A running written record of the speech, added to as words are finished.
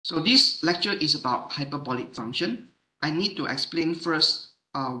So this lecture is about hyperbolic function. I need to explain first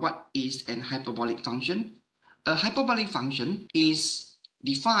what is an hyperbolic function. A hyperbolic function is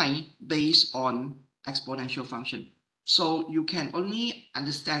defined based on exponential function. So you can only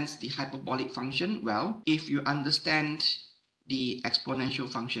understand the hyperbolic function well if you understand the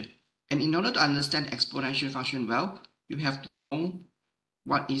exponential function. And in order to understand exponential function well, you have to know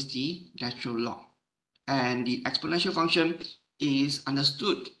what is the natural log. And the exponential function is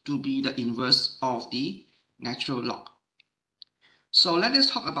understood to be the inverse of the natural log. So let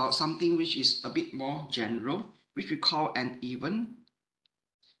us talk about something which is a bit more general, which we call an even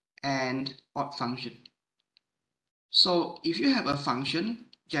and odd function. So if you have a function,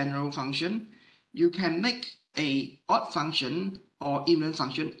 general function, you can make a odd function or even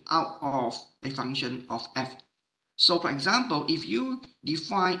function out of a function of f. So for example, if you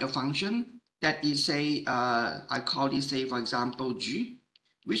define a function that is, say, I call this, say, for example, g,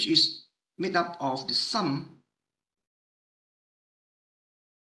 which is made up of the sum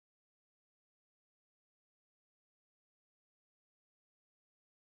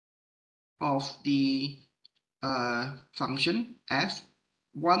of the function f.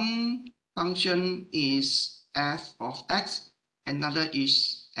 One function is f of x, another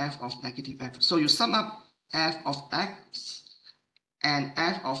is f of negative f. So you sum up f of x and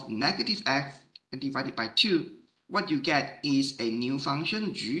f of negative x and divided by 2. What you get is a new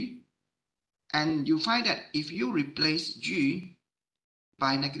function g. And you find that if you replace g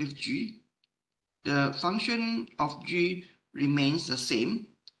by negative g, the function of g remains the same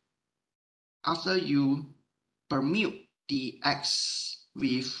after you permute the x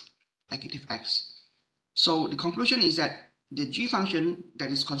with negative x. So the conclusion is that the g function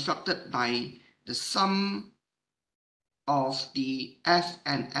that is constructed by the sum of the f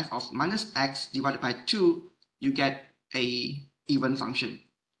and f of minus x divided by 2, you get a even function.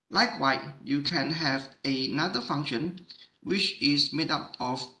 Likewise, you can have another function which is made up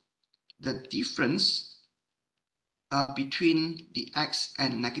of the difference between the x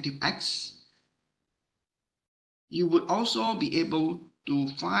and negative x. You would also be able to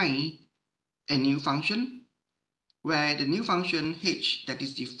find a new function where the new function h that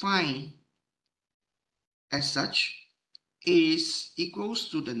is defined as such is equals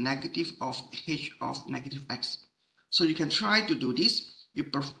to the negative of h of negative x. So you can try to do this. You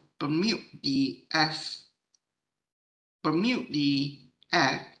permute the f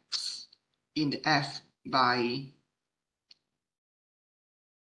in the f by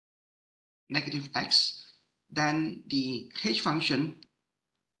negative x, then the h function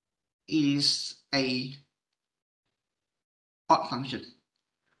is a odd function.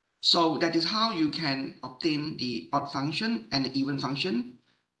 So that is how you can obtain the odd function and the even function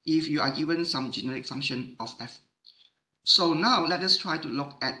if you are given some generic function of f. So now let us try to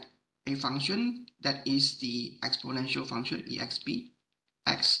look at a function that is the exponential function exp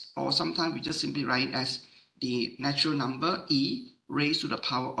x, or sometimes we just simply write as the natural number e raised to the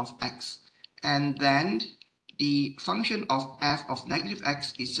power of x. And then the function of f of negative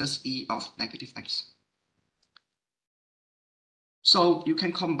x is just e of negative x. So you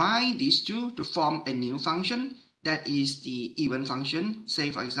can combine these two to form a new function that is the even function. Say,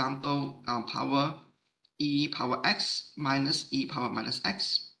 for example, power e power x minus e power minus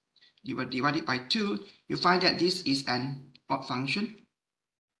x. You will divide it by 2. You find that this is an odd function.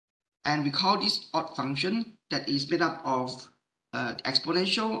 And we call this odd function that is made up of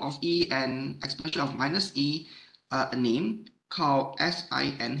exponential of e and exponential of minus e, a name called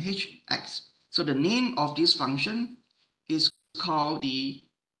sinhx. So the name of this function is called the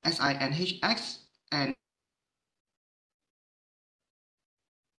sinhx, and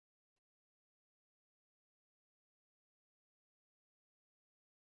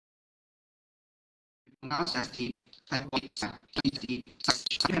pronounced as the hyperbolic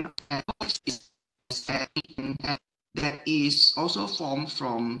that is also formed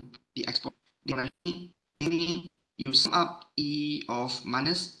from the exponent. Namely, you sum up e of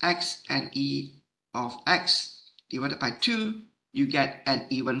minus x and e of x divided by 2, you get an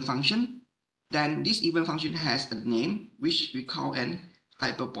even function. Then this even function has a name which we call an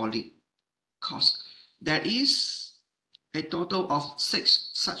hyperbolic cos. There is a total of 6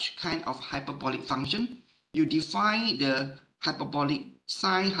 such kind of hyperbolic function. You define the hyperbolic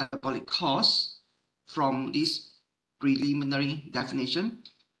sine, hyperbolic cos from this preliminary definition.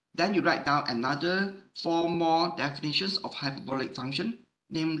 Then you write down another 4 more definitions of hyperbolic function,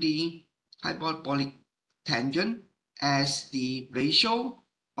 namely hyperbolic tangent as the ratio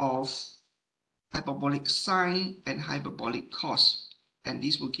of hyperbolic sine and hyperbolic cos. And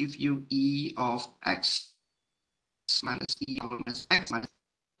this will give you e of x minus e of minus x minus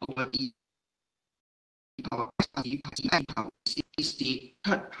over e power is the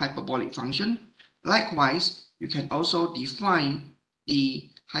third hyperbolic function. Likewise, you can also define the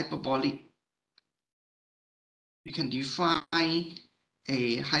hyperbolic. You can define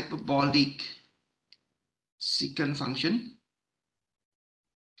a hyperbolic secant function,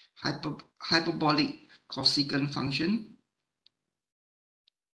 hyperbolic cosecant function,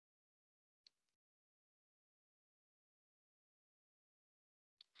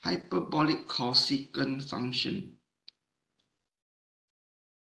 hyperbolic cosecant function.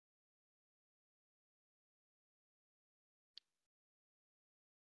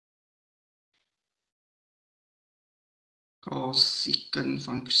 Cosecant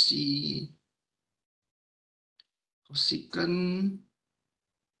function. Cosecant.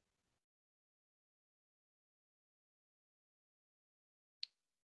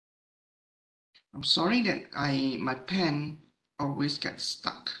 I'm sorry that my pen always gets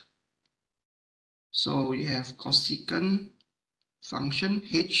stuck. So you have cosecant function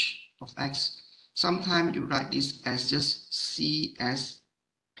h of x. Sometimes you write this as just c as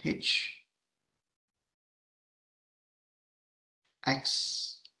h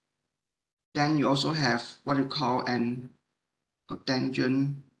x. Then you also have what you call an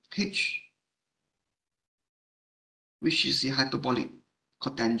cotangent h, which is the hyperbolic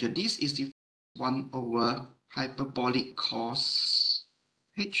cotangent. This is the 1 over hyperbolic cos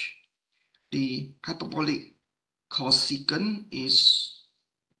h. The hyperbolic cosecant is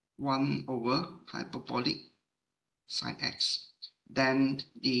 1 over hyperbolic sine x. Then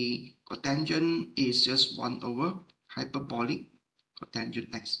the cotangent is just 1 over hyperbolic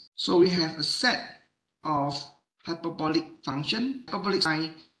cotangent x. So we have a set of hyperbolic function, hyperbolic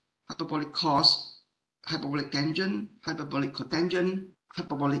sine, hyperbolic cos, hyperbolic tangent, hyperbolic cotangent,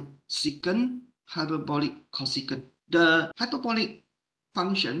 hyperbolic secant, hyperbolic cosecant. The hyperbolic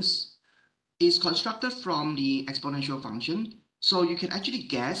functions is constructed from the exponential function, so you can actually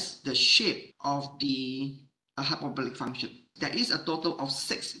guess the shape of the hyperbolic function. There is a total of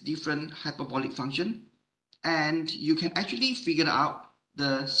 6 different hyperbolic functions, and you can actually figure out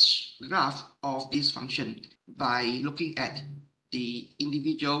the graph of this function by looking at the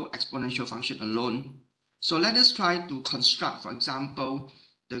individual exponential function alone. So let us try to construct, for example,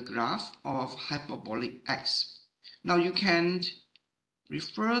 the graph of hyperbolic x. Now you can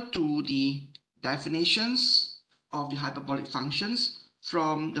refer to the definitions of the hyperbolic functions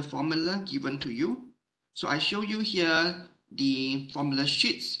from the formula given to you. So I show you here the formula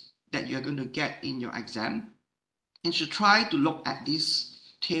sheets that you're going to get in your exam. And should try to look at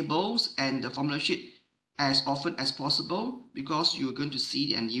these tables and the formula sheet as often as possible, because you're going to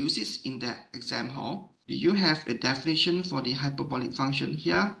see and use it in the exam hall. Do you have a definition for the hyperbolic function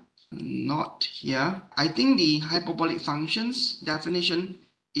here? Not here. I think the hyperbolic functions definition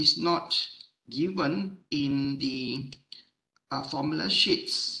is not given in the formula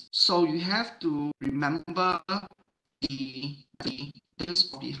sheets. So you have to remember the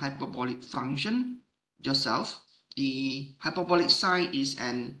of the hyperbolic function yourself. The hyperbolic sine is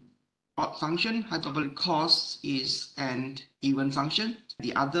an odd function, hyperbolic cos is an even function.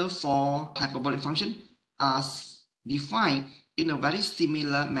 The other 4 hyperbolic functions are defined in a very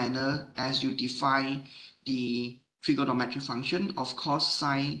similar manner as you define the trigonometric function of cos,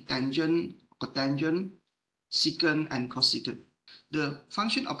 sine, tangent, cotangent, secant, and cosecant. The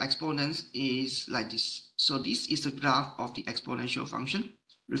function of exponents is like this. So this is the graph of the exponential function.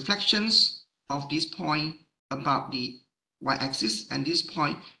 Reflections of this point about the y-axis, and this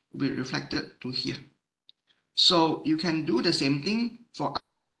point will be reflected to here. So you can do the same thing for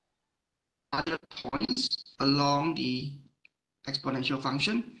other points along the exponential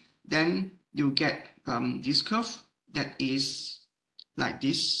function. Then you get this curve that is like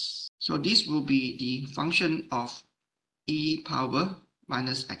this. So this will be the function of e power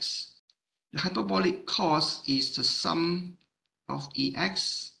minus x. The hyperbolic cos is the sum of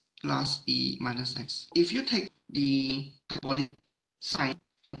ex plus e minus x. If you take the hyperbolic sine,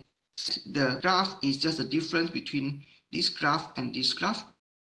 the graph is just the difference between this graph and this graph.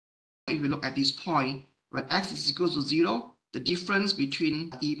 If you look at this point, when x is equal to 0, the difference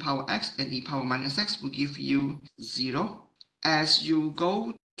between e power x and e power minus x will give you 0. As you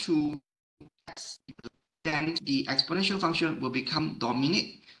go to x, then the exponential function will become dominant,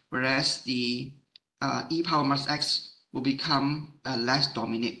 whereas the e power minus x will become less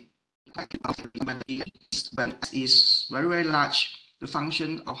dominant. When x is very, very large, the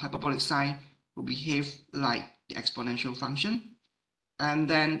function of hyperbolic sine will behave like the exponential function. And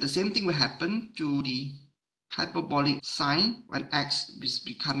then the same thing will happen to the hyperbolic sine when x is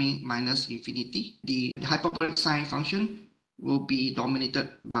becoming minus infinity. The hyperbolic sine function will be dominated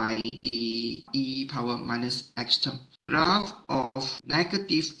by the e power minus x term. Graph of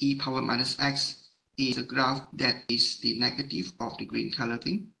negative e power minus x is a graph that is the negative of the green color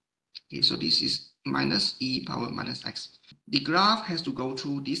thing. Okay, so this is minus e power minus x. The graph has to go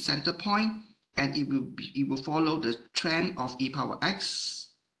through this center point, and it will follow the trend of e power x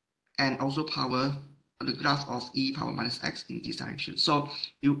and also power the graph of e power minus x in this direction. So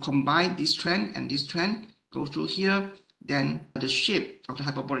you combine this trend and this trend, go through here, then the shape of the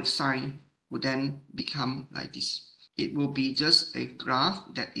hyperbolic sign will then become like this. It will be just a graph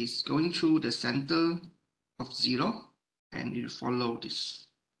that is going through the center of 0, and you follow this.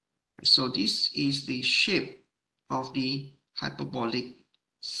 So this is the shape of the hyperbolic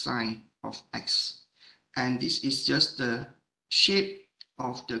sign of x. And this is just the shape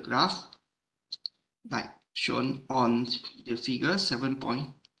of the graph like shown on the figure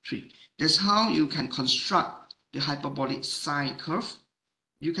 7.3. That's how you can construct the hyperbolic sine curve.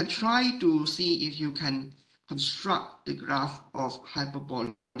 You can try to see if you can construct the graph of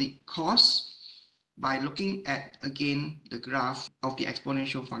hyperbolic cos by looking at, again, the graph of the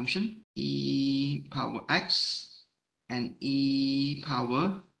exponential function, e power x and e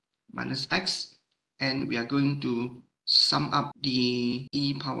power minus x. And we are going to sum up the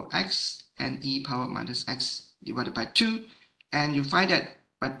e power x and e power minus x divided by 2. And you find that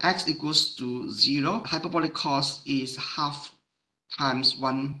when x equals to 0, hyperbolic cos is half times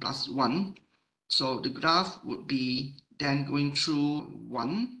 1 plus 1. So the graph would be then going through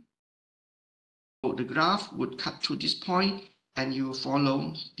 1. So the graph would cut through this point, and you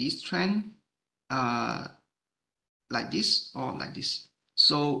follow this trend like this or like this.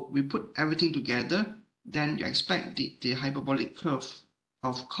 So we put everything together, then you expect the hyperbolic curve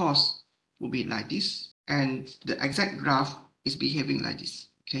of cos will be like this, and the exact graph is behaving like this.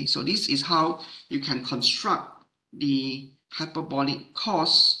 Okay, so this is how you can construct the hyperbolic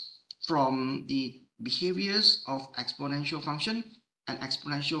cos from the behaviors of exponential function and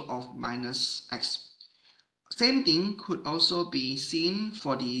exponential of minus x. Same thing could also be seen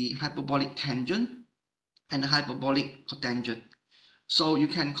for the hyperbolic tangent and the hyperbolic cotangent. So you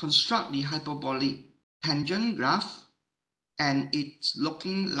can construct the hyperbolic tangent graph, and it's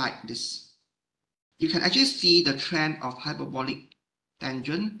looking like this. You can actually see the trend of hyperbolic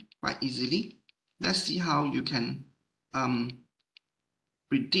tangent quite easily. Let's see how you can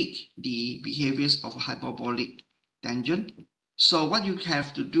predict the behaviors of a hyperbolic tangent. So what you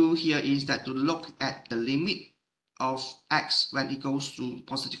have to do here is that to look at the limit of x when it goes to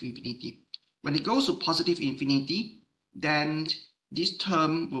positive infinity. When it goes to positive infinity, then this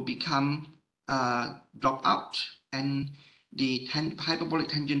term will become drop out, and the hyperbolic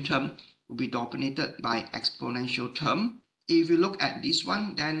tangent term will be dominated by exponential term. If you look at this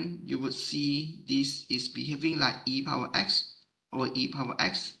one, then you would see this is behaving like e power x over e power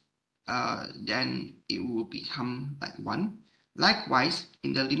x. Then it will become like 1. Likewise,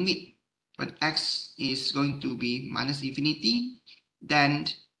 in the limit, when x is going to be minus infinity, then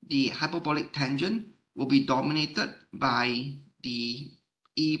the hyperbolic tangent will be dominated by the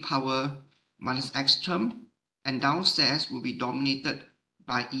e power minus x term, and downstairs will be dominated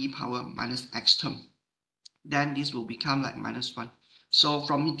by e power minus x term. Then this will become like minus 1. So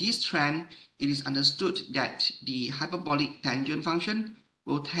from this trend, it is understood that the hyperbolic tangent function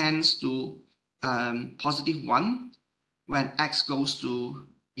will tend to positive 1 when x goes to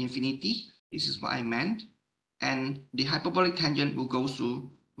infinity. This is what I meant. And the hyperbolic tangent will go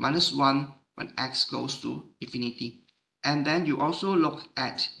to minus 1 when x goes to infinity. And then you also look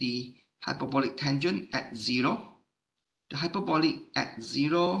at the hyperbolic tangent at 0. The hyperbolic at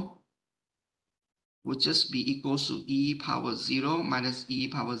 0 would just be equals to e power 0 minus e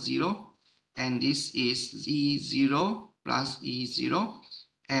power 0. And this is e0 plus e0.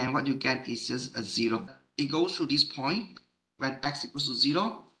 And what you get is just a 0. It goes to this point when x equals to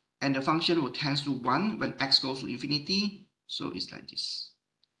 0. And the function will tend to 1 when x goes to infinity. So it's like this.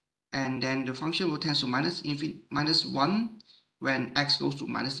 And then the function will tend to minus 1 when x goes to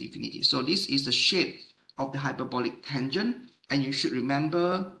minus infinity. So this is the shape of the hyperbolic tangent. And you should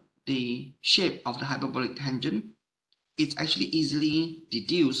remember the shape of the hyperbolic tangent. It's actually easily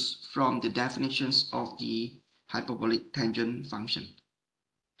deduced from the definitions of the hyperbolic tangent function.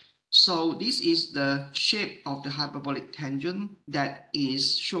 So this is the shape of the hyperbolic tangent that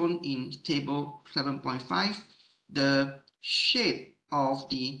is shown in table 7.5. The shape of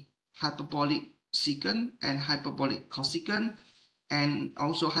the hyperbolic secant and hyperbolic cosecant and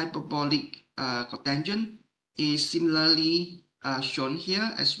also hyperbolic cotangent is similarly shown here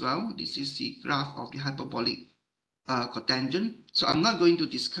as well. This is the graph of the hyperbolic cotangent. So I'm not going to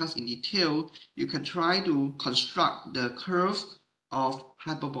discuss in detail. You can try to construct the curve of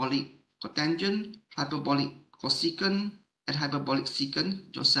hyperbolic cotangent, hyperbolic cosecant, and hyperbolic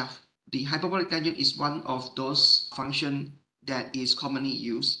secant yourself. The hyperbolic tangent is one of those functions that is commonly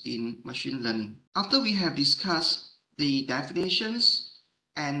used in machine learning. After we have discussed the definitions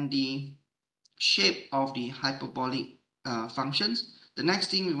and the shape of the hyperbolic functions, the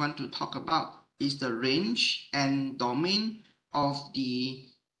next thing we want to talk about is the range and domain of the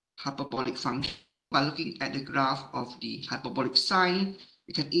hyperbolic function. By looking at the graph of the hyperbolic sign,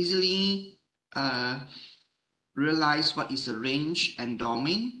 you can easily realize what is the range and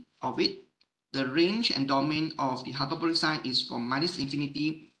domain of it. The range and domain of the hyperbolic sign is from minus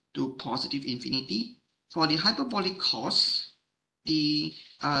infinity to positive infinity. For the hyperbolic cos, the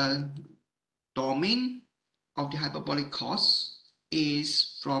domain of the hyperbolic cos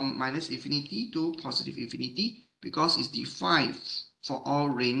is from minus infinity to positive infinity because it's defined for all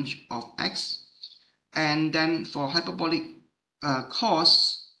range of x. And then for hyperbolic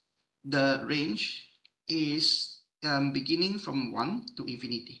cos, the range is beginning from 1 to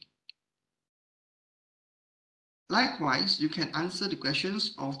infinity. Likewise, you can answer the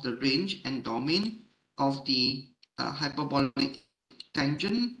questions of the range and domain of the hyperbolic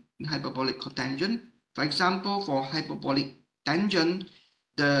tangent and hyperbolic cotangent. For example, for hyperbolic tangent,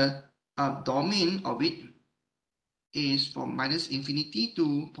 the domain of it is from minus infinity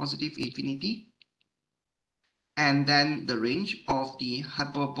to positive infinity. And then the range of the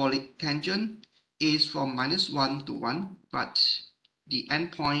hyperbolic tangent is from minus 1 to 1, but the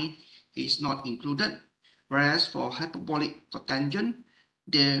endpoint is not included. Whereas for hyperbolic cotangent,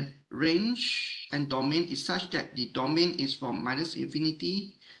 the range and domain is such that the domain is from minus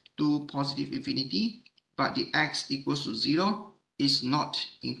infinity to positive infinity, but the x equals to 0 is not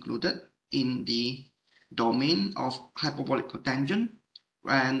included in the domain of hyperbolic cotangent.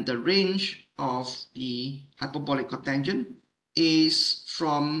 And the range of the hyperbolic cotangent is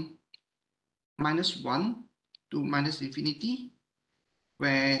from minus 1 to minus infinity,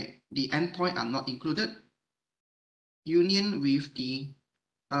 where the endpoint are not included, union with the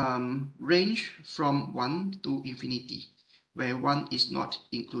range from 1 to infinity, where 1 is not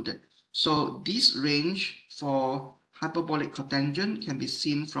included. So this range for hyperbolic cotangent can be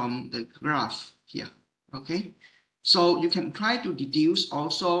seen from the graph here. Okay, so you can try to deduce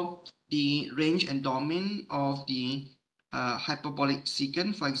also the range and domain of the hyperbolic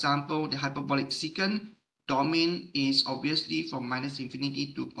secant. For example, the hyperbolic secant domain is obviously from minus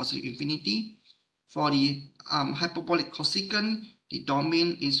infinity to positive infinity. For the hyperbolic cosecant, the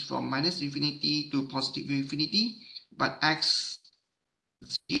domain is from minus infinity to positive infinity, but x0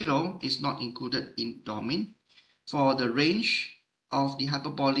 is not included in domain. For the range of the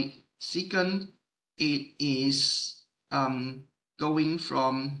hyperbolic secant, it is going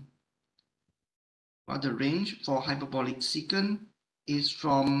from, well, the range for hyperbolic secant is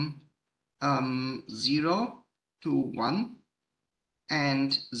from 0 to 1,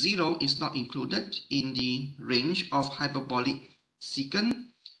 and 0 is not included in the range of hyperbolic secant.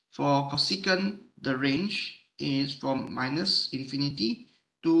 For cosecant, the range is from minus infinity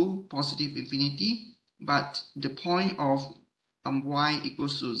to positive infinity, but the point of y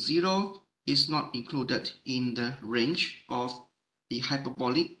equals to 0 is not included in the range of the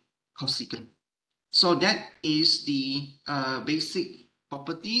hyperbolic cosecant. So that is the basic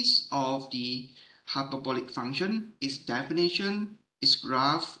properties of the hyperbolic function, its definition, its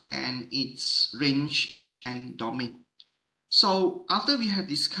graph, and its range and domain. So after we have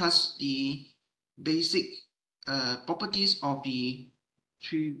discussed the basic properties of the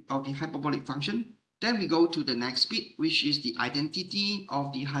hyperbolic function, then we go to the next bit, which is the identity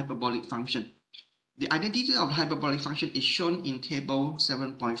of the hyperbolic function. The identity of the hyperbolic function is shown in table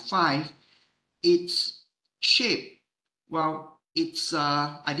 7.5. Its shape, well, its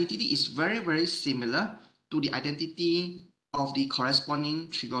identity is very, very similar to the identity of the corresponding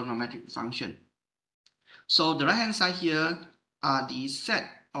trigonometric function. So the right-hand side here are the set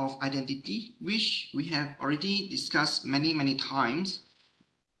of identity, which we have already discussed many, many times.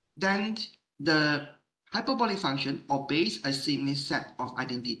 Then the hyperbolic function obeys a similar set of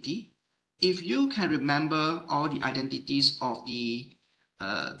identity. If you can remember all the identities of the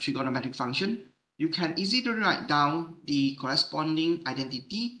trigonometric function, you can easily write down the corresponding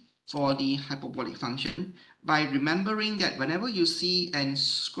identity for the hyperbolic function by remembering that whenever you see n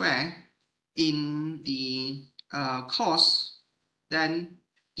square in the cos, then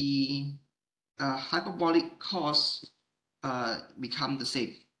the hyperbolic cos become the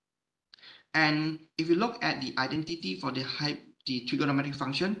same. And if you look at the identity for the trigonometric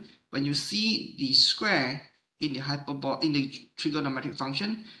function, when you see the square in the trigonometric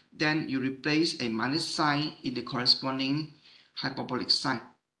function, then you replace a minus sign in the corresponding hyperbolic sign.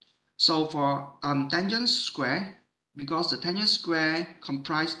 So for tangent square, because the tangent square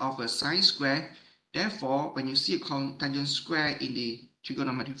comprises of a sine square, therefore when you see a tangent square in the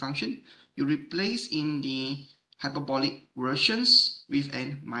trigonometric function, you replace in the hyperbolic versions with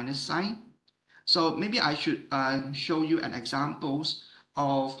a minus sign. So maybe I should show you an examples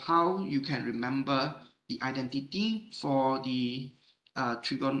of how you can remember the identity for the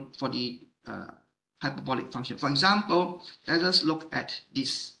hyperbolic function. For example, let us look at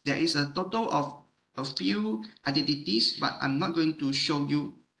this. There is a total of a few identities, but I'm not going to show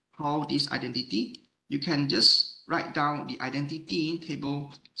you how this identity. You can just write down the identity in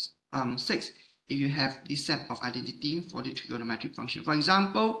table 6 if you have this set of identity for the trigonometric function. For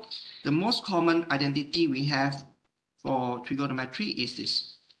example, the most common identity we have for trigonometry is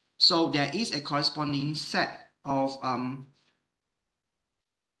this. So there is a corresponding set of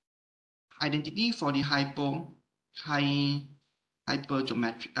identity for the hypergeometry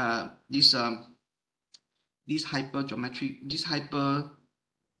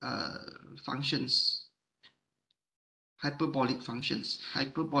functions, hyperbolic functions.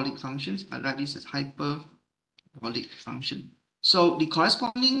 I write this as hyperbolic function. So the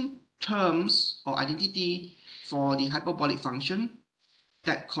corresponding terms or identity for the hyperbolic function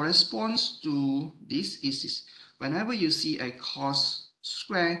that corresponds to this is this. Whenever you see a cos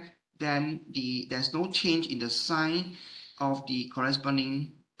square, then there's no change in the sign of the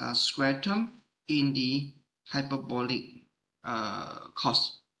corresponding square term in the hyperbolic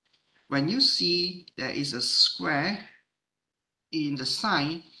cos. When you see there is a square in the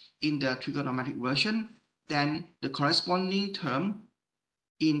sign in the trigonometric version, then the corresponding term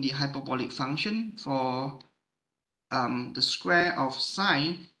in the hyperbolic function for the square of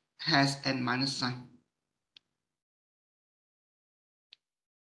sine has a minus sign.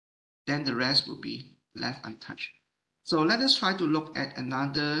 Then the rest will be left untouched. So let us try to look at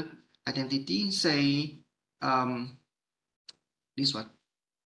another identity, say this one.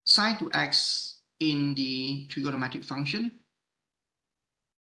 Sine to x in the trigonometric function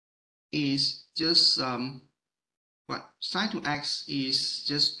is just sine to x is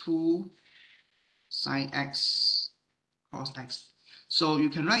just 2 sine x cos x. So you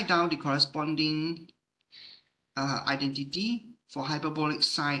can write down the corresponding identity for hyperbolic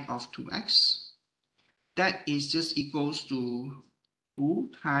sine of 2x. That is just equals to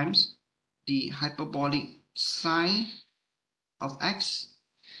 2 times the hyperbolic sine of x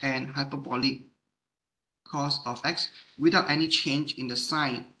and hyperbolic cos of x without any change in the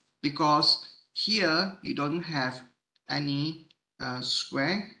sign, because here you don't have any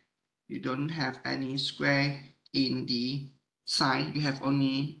square. You don't have any square in the sine. You have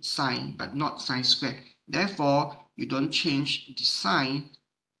only sine but not sine square. Therefore, you don't change the sign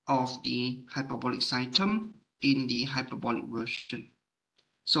of the hyperbolic sine term in the hyperbolic version.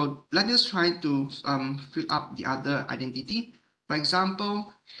 So let us try to fill up the other identity. For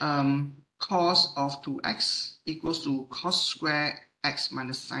example, cos of 2x equals to cos square x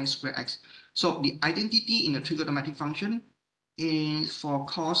minus sine square x. So the identity in the trigonometric function is for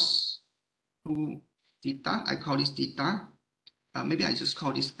cos 2 theta. I call this theta. Maybe I just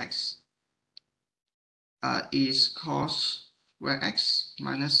call this x. Is cos square x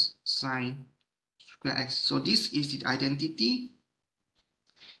minus sine square x. So this is the identity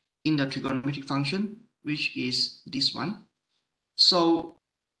in the trigonometric function, which is this one. So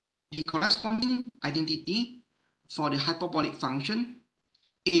the corresponding identity for the hyperbolic function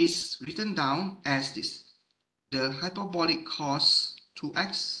is written down as this. The hyperbolic cos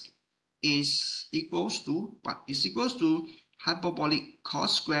 2x is equals to what? Is equals to hyperbolic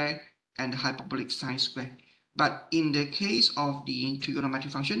cos square and hyperbolic sine square. But in the case of the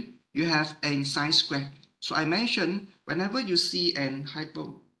trigonometric function, you have a sine square. So I mentioned whenever you see an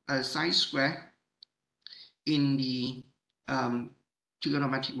sine square in the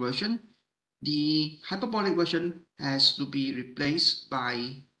trigonometric version, the hyperbolic version has to be replaced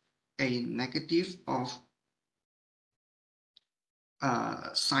by a negative of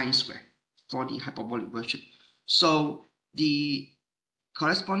sine square for the hyperbolic version. So the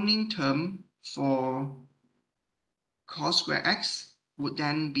corresponding term for cos square x would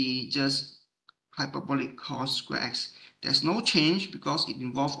then be just hyperbolic cos square x. There's no change because it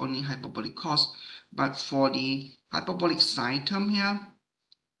involves only hyperbolic cos. But for the hyperbolic sine term here,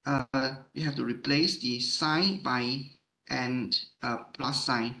 you have to replace the sine by and plus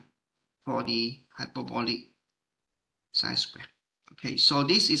sign for the hyperbolic sine square. Okay, so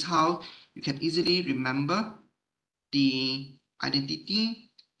this is how you can easily remember the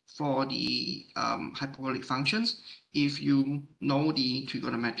identity for the hyperbolic functions if you know the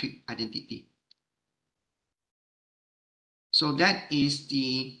trigonometric identity. So that is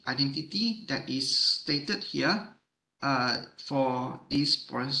the identity that is stated here for this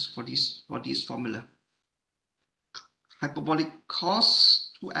formula. Hyperbolic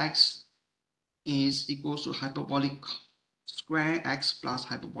cos 2x is equals to hyperbolic square x plus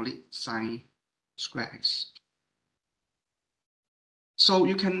hyperbolic sine square x. So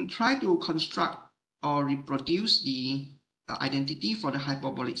you can try to construct or reproduce the identity for the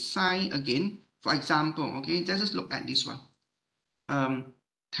hyperbolic sine again. For example, okay, let's just look at this one.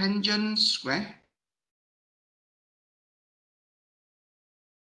 Tangent square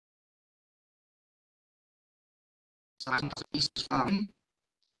is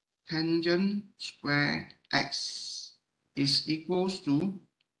tangent square x is equals to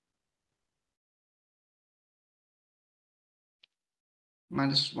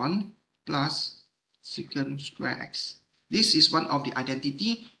minus 1 plus secant square x. This is one of the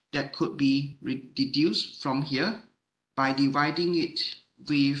identity that could be deduced from here by dividing it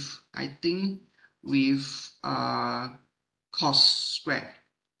with, I think, with cos square.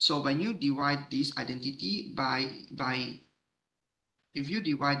 So when you divide this identity if you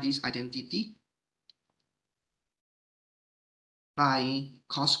divide this identity by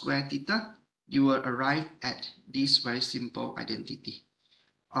cos square theta, you will arrive at this very simple identity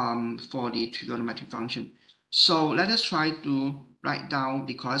for the trigonometric function. So let us try to write down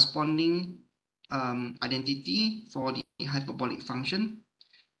the corresponding identity for the hyperbolic function.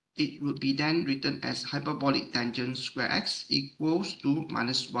 It would be then written as hyperbolic tangent square x equals to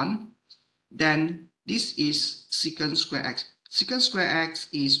minus 1. Then this is secant square x. Secant square x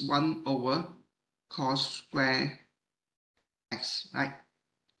is 1 over cos square x, right?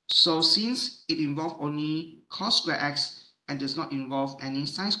 So since it involves only cos square x and does not involve any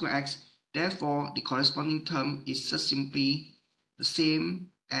sine square x, therefore the corresponding term is just simply the same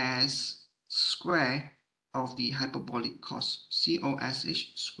as square of the hyperbolic cos,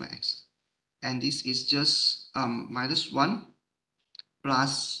 COSH square x. And this is just minus 1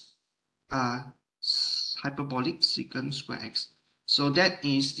 plus hyperbolic secant square x. So that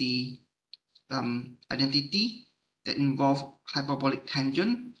is the identity that involve hyperbolic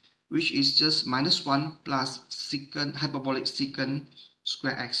tangent, which is just minus 1 plus secant hyperbolic secant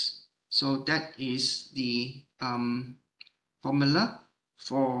square x. So that is the formula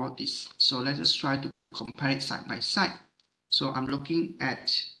for this. So let us try to compare it side by side. So I'm looking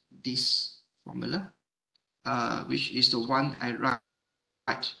at this formula, which is the one I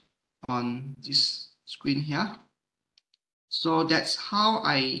write on this screen here. So that's how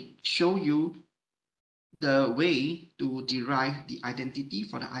I show you the way to derive the identity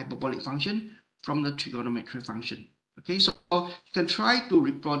for the hyperbolic function from the trigonometric function. Okay, so you can try to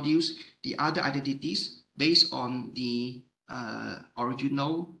reproduce the other identities based on the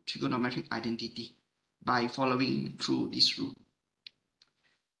original trigonometric identity by following through this rule.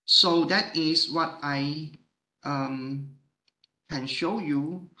 So that is what I can show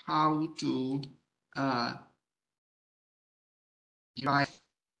you how to derive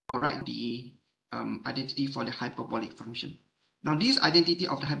or write the identity for the hyperbolic function. Now, this identity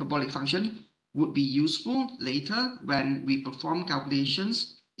of the hyperbolic function would be useful later when we perform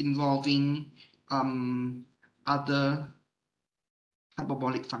calculations involving other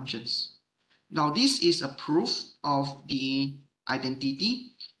hyperbolic functions. Now, this is a proof of the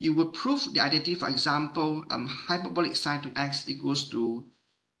identity. You would prove the identity, for example, hyperbolic sine to x equals to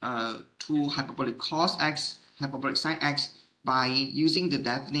 2 hyperbolic cos x, hyperbolic sine x by using the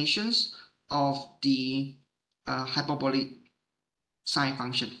definitions of the hyperbolic sine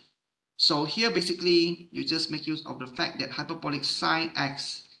function. So here, basically, you just make use of the fact that hyperbolic sine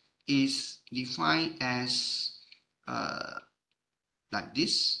x is defined as like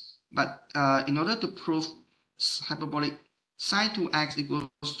this. But in order to prove hyperbolic sine 2x equals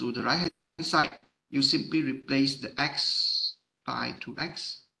to the right-hand side, you simply replace the x by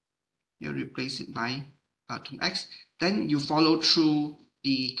 2x. You replace it by 2x. Then you follow through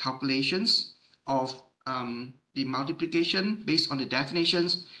the calculations of the multiplication based on the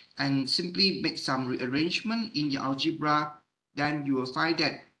definitions and simply make some rearrangement in the algebra. Then you will find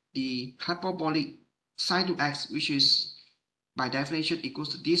that the hyperbolic sine 2x, which is by definition equals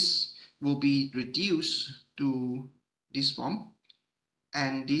to this, will be reduced to this form.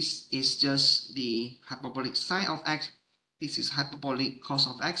 And this is just the hyperbolic sine of x. This is hyperbolic cos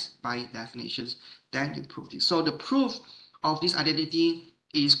of x by definitions. Then you prove this. So the proof of this identity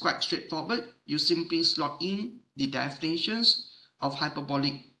is quite straightforward. You simply slot in the definitions of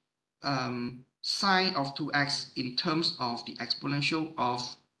hyperbolic sine of 2x in terms of the exponential of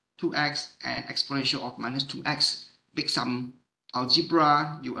 2x and exponential of minus 2x. Make some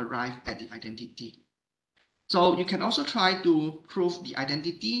algebra, you arrive at the identity. So you can also try to prove the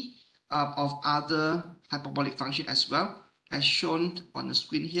identity of other hyperbolic function as well, as shown on the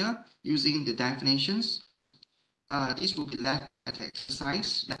screen here using the definitions. This will be left at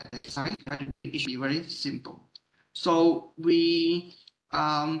exercise. It should be very simple. So we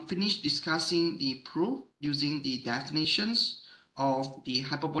finished discussing the proof using the definitions of the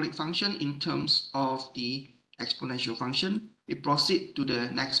hyperbolic function in terms of the exponential function. We proceed to the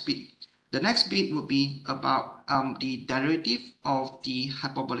next bit. The next bit will be about the derivative of the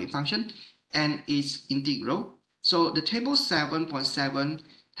hyperbolic function and its integral. So the table 7.7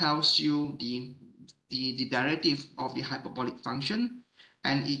 tells you the derivative of the hyperbolic function,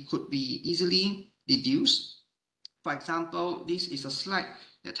 and it could be easily deduced. For example, this is a slide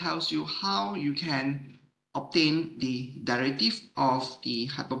that tells you how you can obtain the derivative of the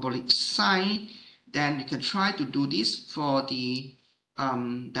hyperbolic sine. Then you can try to do this for the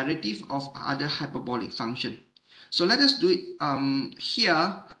derivative of other hyperbolic function. So let us do it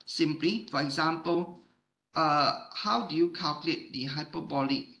here simply. For example, how do you calculate the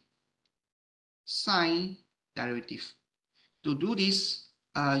hyperbolic sine derivative? To do this,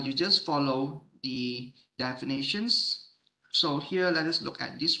 you just follow the definitions. So here, let us look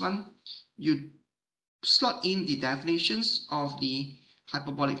at this one. You slot in the definitions of the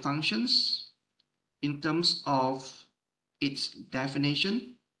hyperbolic functions in terms of its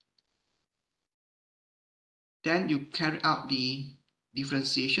definition. Then you carry out the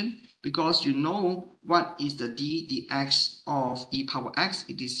differentiation because you know what is the dx of e power x.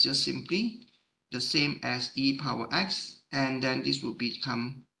 It is just simply the same as e power x, and then this will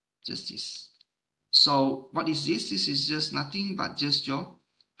become just this. So what is this? This is just nothing but just your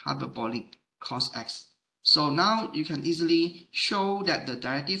hyperbolic cos x. So now you can easily show that the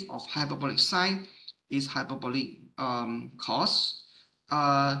derivative of hyperbolic sine is hyperbolic cos.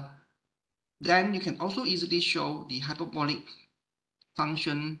 Then you can also easily show the hyperbolic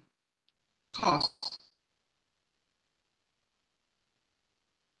function cos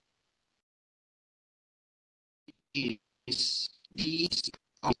is d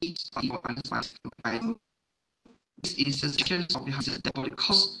of e minus 1. This is the section of the hyperbolic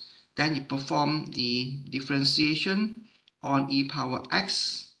cos. Then you perform the differentiation on e power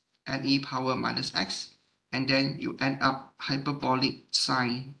x and e power minus x, and then you end up hyperbolic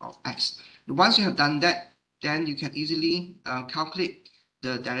sine of x. Once you have done that, then you can easily calculate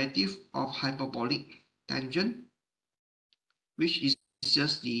the derivative of hyperbolic tangent, which is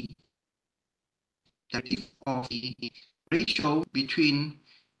just the derivative of the ratio between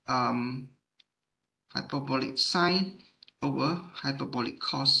hyperbolic sine over hyperbolic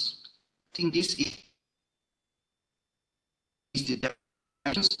cos. I think this is the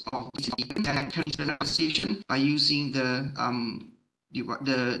definition of the characterization by using the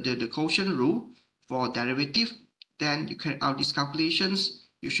quotient rule for derivative. Then you carry out these calculations.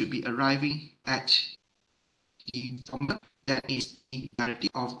 You should be arriving at the formula that is the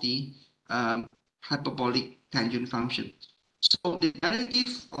derivative of the hyperbolic tangent function. So the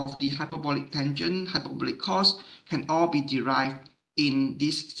derivative of the hyperbolic tangent, hyperbolic cos can all be derived in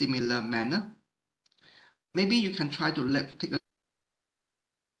this similar manner. Maybe you can try to take a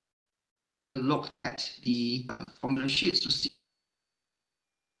look at the formula sheets to see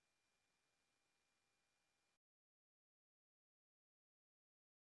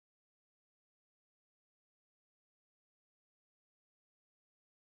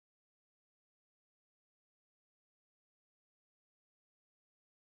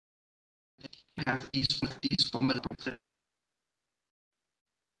have this formula.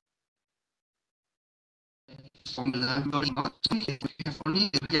 Formula rolling out have only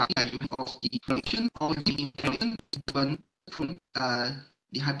the value of the function or the given from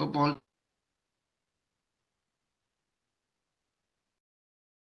the hyperbolic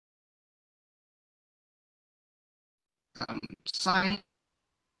sine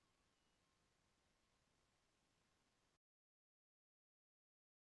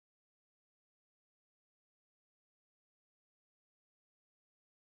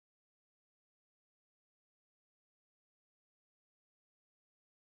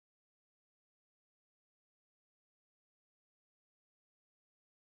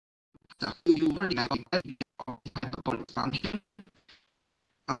you already have the value of the hyperbolic function.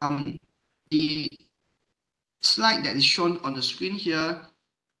 The slide that is shown on the screen here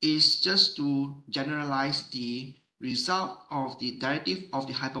is just to generalize the result of the derivative of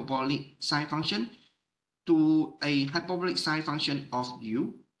the hyperbolic sine function to a hyperbolic sine function of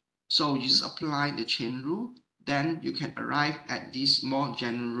u. So you just apply the chain rule. then you can arrive at this more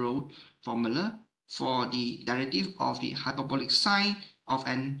general formula for the derivative of the hyperbolic sine of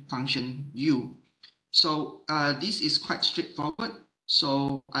an function u. So this is quite straightforward.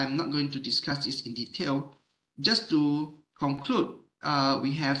 So I'm not going to discuss this in detail. Just to conclude,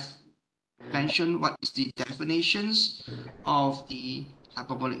 we have mentioned what is the definitions of the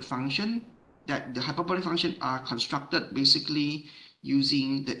hyperbolic function. That the hyperbolic function are constructed basically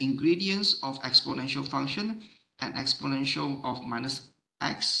using the ingredients of exponential function and exponential of minus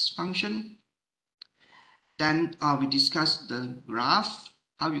x function. Then we discussed the graph,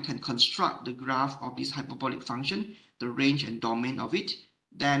 how you can construct the graph of this hyperbolic function, the range and domain of it.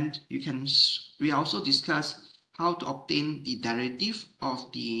 Then we also discuss how to obtain the derivative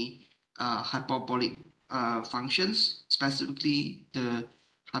of the hyperbolic functions, specifically the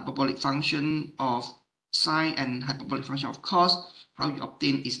hyperbolic function of sine and hyperbolic function of cos, how you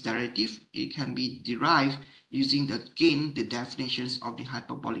obtain its derivative. It can be derived using the definitions of the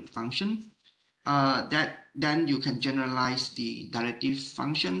hyperbolic function. Then you can generalize the derivative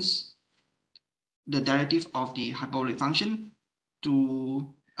functions, the derivative of the hyperbolic function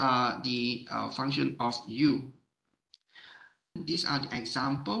to the function of u. These are the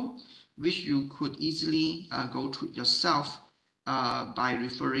examples which you could easily go through yourself by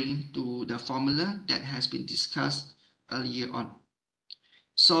referring to the formula that has been discussed earlier on.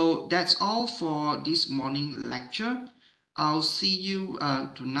 So that's all for this morning lecture. I'll see you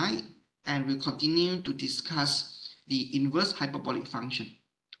tonight, and we'll continue to discuss the inverse hyperbolic function.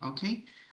 Okay.